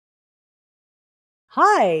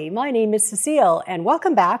Hi, my name is Cecile, and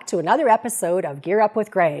welcome back to another episode of Gear Up with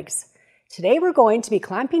Greggs. Today we're going to be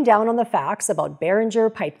clamping down on the facts about Behringer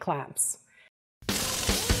pipe clamps.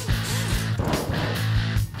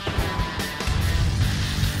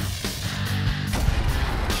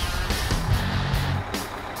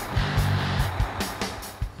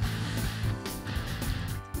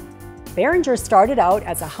 Behringer started out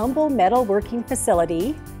as a humble metalworking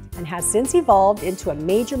facility and has since evolved into a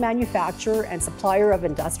major manufacturer and supplier of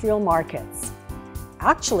industrial markets.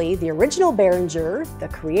 Actually, the original Behringer, the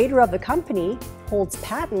creator of the company, holds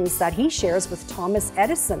patents that he shares with Thomas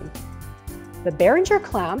Edison. The Behringer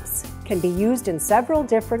clamps can be used in several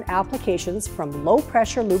different applications, from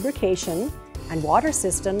low-pressure lubrication and water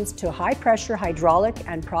systems to high-pressure hydraulic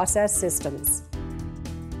and process systems.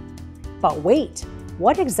 But wait,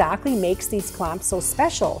 what exactly makes these clamps so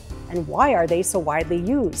special, and why are they so widely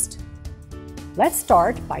used? Let's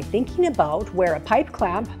start by thinking about where a pipe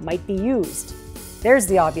clamp might be used. There's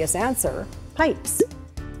the obvious answer: pipes.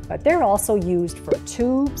 But they're also used for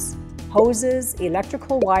tubes, hoses,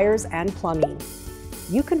 electrical wires, and plumbing.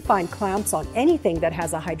 You can find clamps on anything that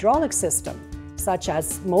has a hydraulic system, such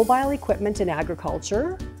as mobile equipment in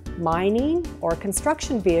agriculture, mining or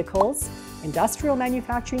construction vehicles, industrial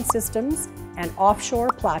manufacturing systems, and offshore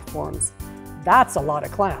platforms. That's a lot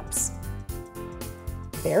of clamps.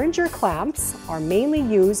 Behringer clamps are mainly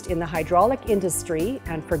used in the hydraulic industry,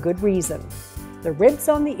 and for good reason. The ribs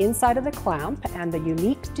on the inside of the clamp and the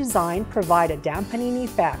unique design provide a dampening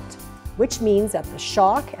effect, which means that the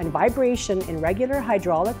shock and vibration in regular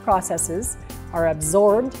hydraulic processes are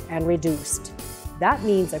absorbed and reduced. That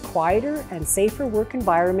means a quieter and safer work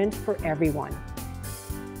environment for everyone.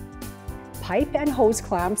 Pipe and hose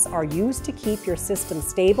clamps are used to keep your system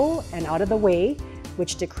stable and out of the way,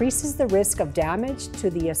 which decreases the risk of damage to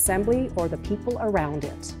the assembly or the people around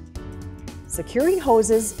it. Securing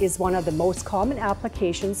hoses is one of the most common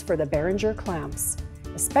applications for the Behringer clamps,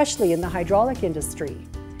 especially in the hydraulic industry.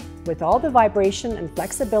 With all the vibration and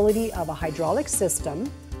flexibility of a hydraulic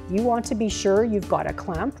system, you want to be sure you've got a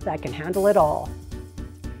clamp that can handle it all.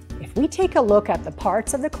 If we take a look at the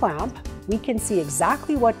parts of the clamp, we can see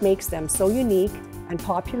exactly what makes them so unique and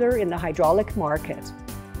popular in the hydraulic market.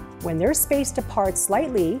 When they're spaced apart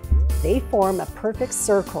slightly, they form a perfect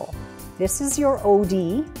circle. This is your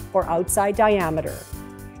OD, or outside diameter.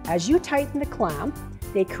 As you tighten the clamp,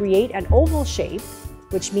 they create an oval shape,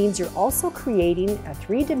 which means you're also creating a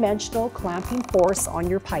three-dimensional clamping force on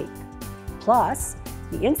your pipe. Plus,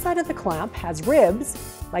 the inside of the clamp has ribs,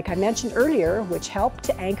 like I mentioned earlier, which help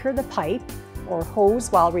to anchor the pipe or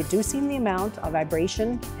hose while reducing the amount of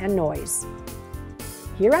vibration and noise.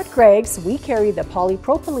 Here at Greggs, we carry the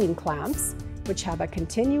polypropylene clamps, which have a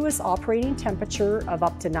continuous operating temperature of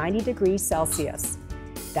up to 90 degrees Celsius.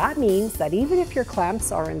 That means that even if your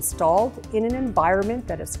clamps are installed in an environment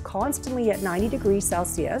that is constantly at 90 degrees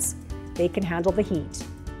Celsius, they can handle the heat.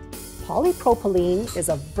 Polypropylene is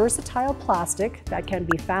a versatile plastic that can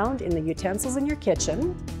be found in the utensils in your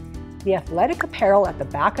kitchen, the athletic apparel at the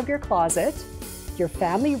back of your closet, your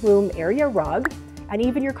family room area rug, and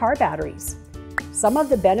even your car batteries. Some of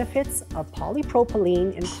the benefits of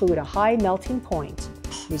polypropylene include a high melting point,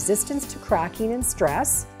 resistance to cracking and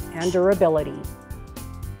stress, and durability.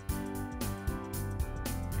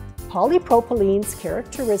 Polypropylene's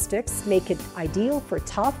characteristics make it ideal for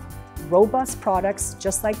tough, robust products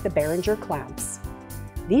just like the Behringer clamps.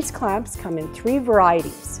 These clamps come in three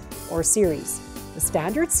varieties, or series: the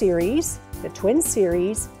Standard Series, the Twin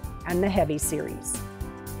Series, and the Heavy Series.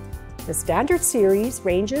 The Standard Series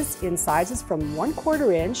ranges in sizes from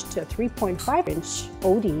 1/4 inch to 3.5 inch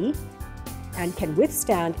OD and can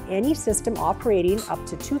withstand any system operating up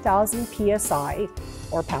to 2,000 psi,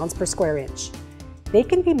 or pounds per square inch. They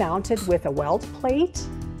can be mounted with a weld plate,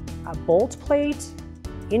 a bolt plate,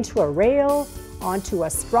 into a rail, onto a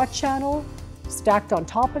strut channel, stacked on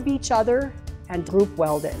top of each other, and group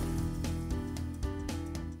welded.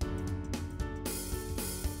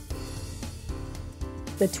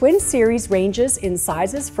 The Twin Series ranges in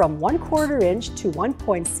sizes from 1/4 inch to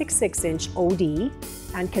 1.66 inch OD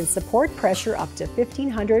and can support pressure up to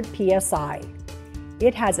 1,500 psi.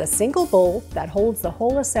 It has a single bolt that holds the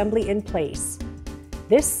whole assembly in place.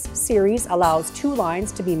 This series allows two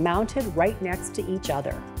lines to be mounted right next to each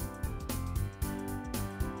other.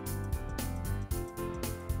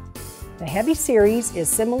 The Heavy Series is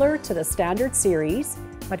similar to the Standard Series,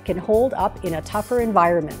 but can hold up in a tougher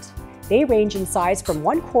environment. They range in size from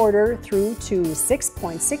 1/4 through to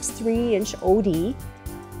 6.63 inch OD.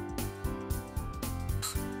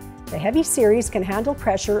 The Heavy Series can handle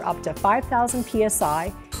pressure up to 5,000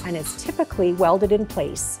 psi and is typically welded in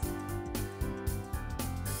place.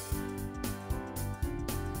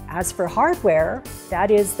 As for hardware,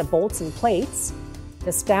 that is the bolts and plates,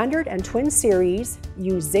 the standard and twin series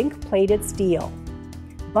use zinc-plated steel,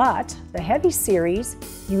 but the heavy series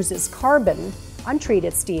uses carbon,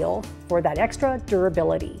 untreated steel for that extra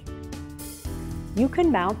durability. You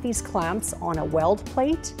can mount these clamps on a weld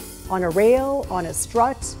plate, on a rail, on a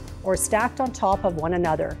strut, or stacked on top of one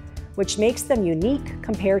another, which makes them unique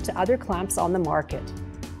compared to other clamps on the market.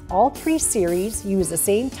 All three series use the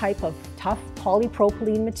same type of tough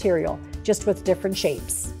polypropylene material, just with different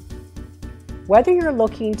shapes. Whether you're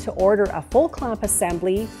looking to order a full clamp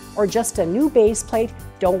assembly or just a new base plate,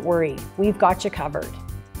 don't worry, we've got you covered.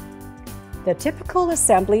 The typical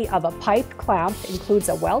assembly of a pipe clamp includes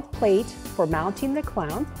a weld plate for mounting the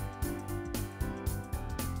clamp,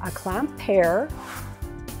 a clamp pair,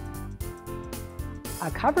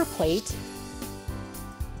 a cover plate,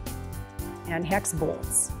 and hex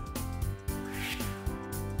bolts.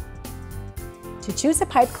 To choose a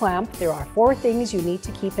pipe clamp, there are 4 things you need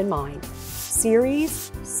to keep in mind: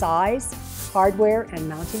 series, size, hardware, and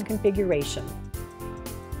mounting configuration.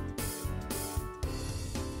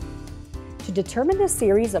 To determine the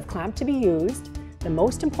series of clamp to be used, the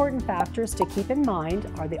most important factors to keep in mind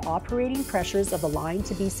are the operating pressures of the line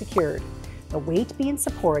to be secured, the weight being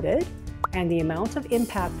supported, and the amount of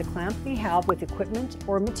impact the clamp may have with equipment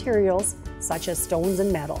or materials such as stones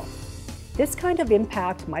and metal. This kind of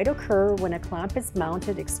impact might occur when a clamp is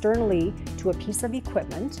mounted externally to a piece of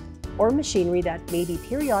equipment or machinery that may be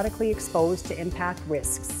periodically exposed to impact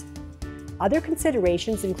risks. Other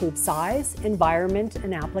considerations include size, environment,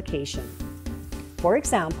 and application. For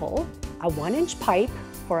example, a 1-inch pipe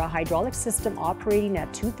for a hydraulic system operating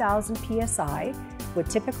at 2000 psi would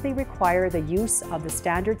typically require the use of the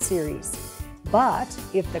standard series. But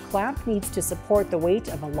if the clamp needs to support the weight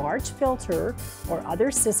of a large filter or other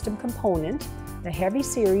system component, the heavy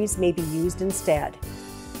series may be used instead.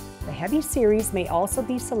 The heavy series may also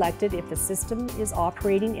be selected if the system is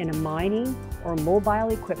operating in a mining or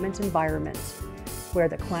mobile equipment environment, where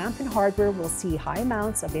the clamp and hardware will see high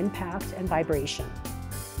amounts of impact and vibration.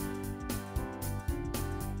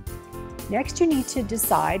 Next, you need to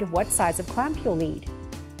decide what size of clamp you'll need.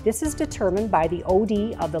 This is determined by the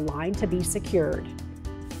OD of the line to be secured.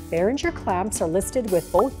 Behringer clamps are listed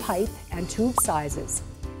with both pipe and tube sizes.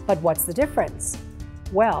 But what's the difference?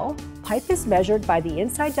 Well, pipe is measured by the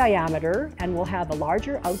inside diameter and will have a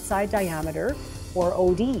larger outside diameter, or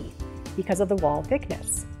OD, because of the wall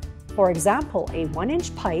thickness. For example, a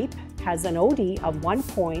 1-inch pipe has an OD of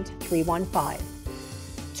 1.315.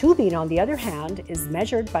 Tubing, on the other hand, is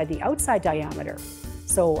measured by the outside diameter,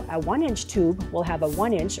 so a 1-inch tube will have a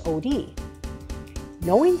 1-inch OD.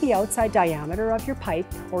 Knowing the outside diameter of your pipe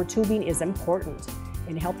or tubing is important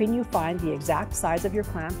in helping you find the exact size of your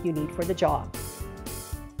clamp you need for the job.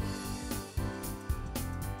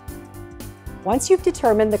 Once you've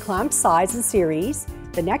determined the clamp size and series,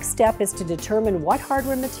 the next step is to determine what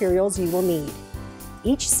hardware materials you will need.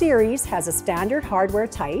 Each series has a standard hardware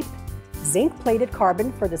type, zinc-plated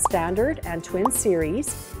carbon for the standard and twin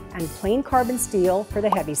series, and plain carbon steel for the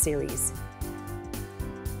heavy series.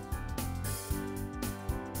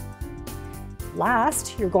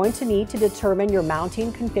 Last, you're going to need to determine your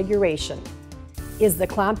mounting configuration. Is the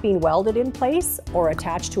clamp being welded in place or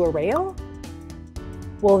attached to a rail?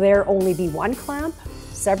 Will there only be one clamp,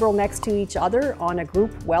 several next to each other on a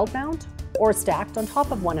group weld mount, or stacked on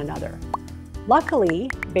top of one another? Luckily,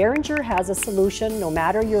 Behringer has a solution no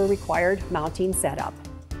matter your required mounting setup.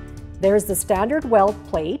 There's the standard weld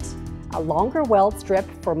plate, a longer weld strip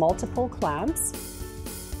for multiple clamps,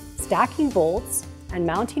 stacking bolts, and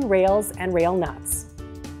mounting rails and rail nuts.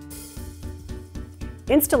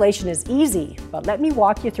 Installation is easy, but let me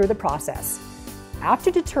walk you through the process. After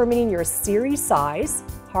determining your series size,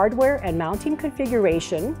 hardware, and mounting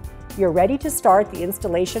configuration, you're ready to start the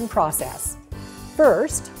installation process.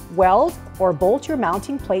 First, weld or bolt your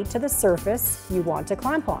mounting plate to the surface you want to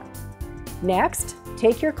clamp on. Next,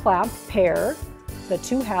 take your clamp pair, the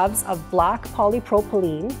 2 halves of black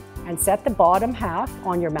polypropylene, and set the bottom half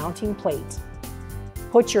on your mounting plate.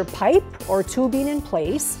 Put your pipe or tubing in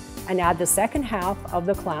place and add the second half of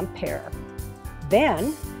the clamp pair.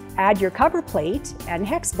 Then, add your cover plate and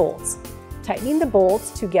hex bolts, tightening the bolts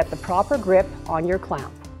to get the proper grip on your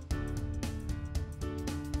clamp.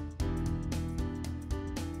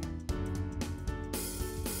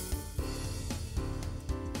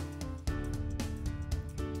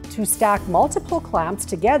 To stack multiple clamps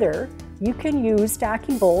together, you can use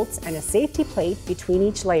stacking bolts and a safety plate between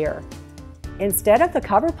each layer. Instead of the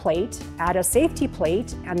cover plate, add a safety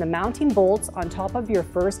plate and the mounting bolts on top of your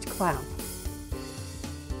first clamp.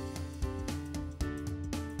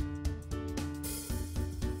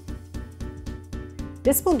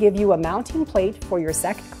 This will give you a mounting plate for your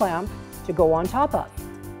second clamp to go on top of.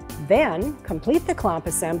 Then, complete the clamp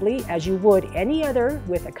assembly as you would any other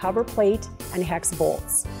with a cover plate and hex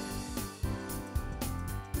bolts.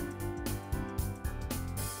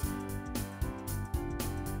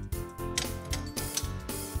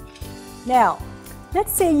 Now,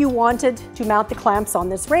 let's say you wanted to mount the clamps on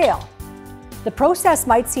this rail. The process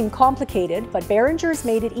might seem complicated, but Behringer's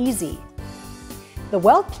made it easy. The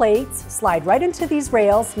weld plates slide right into these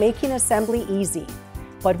rails, making assembly easy.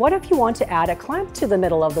 But what if you want to add a clamp to the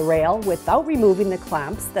middle of the rail without removing the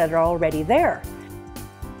clamps that are already there?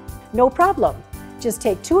 No problem. Just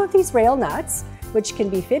take 2 of these rail nuts, which can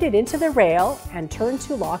be fitted into the rail and turn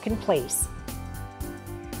to lock in place.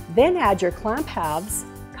 Then add your clamp halves,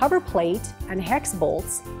 cover plate, and hex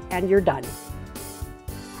bolts, and you're done.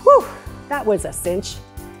 Whew, that was a cinch.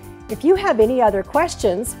 If you have any other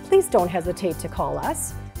questions, please don't hesitate to call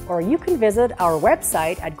us, or you can visit our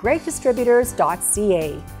website at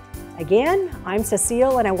greggdistributors.ca. Again, I'm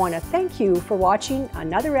Cecile, and I want to thank you for watching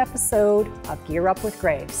another episode of Gear Up with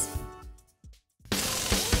Gregg.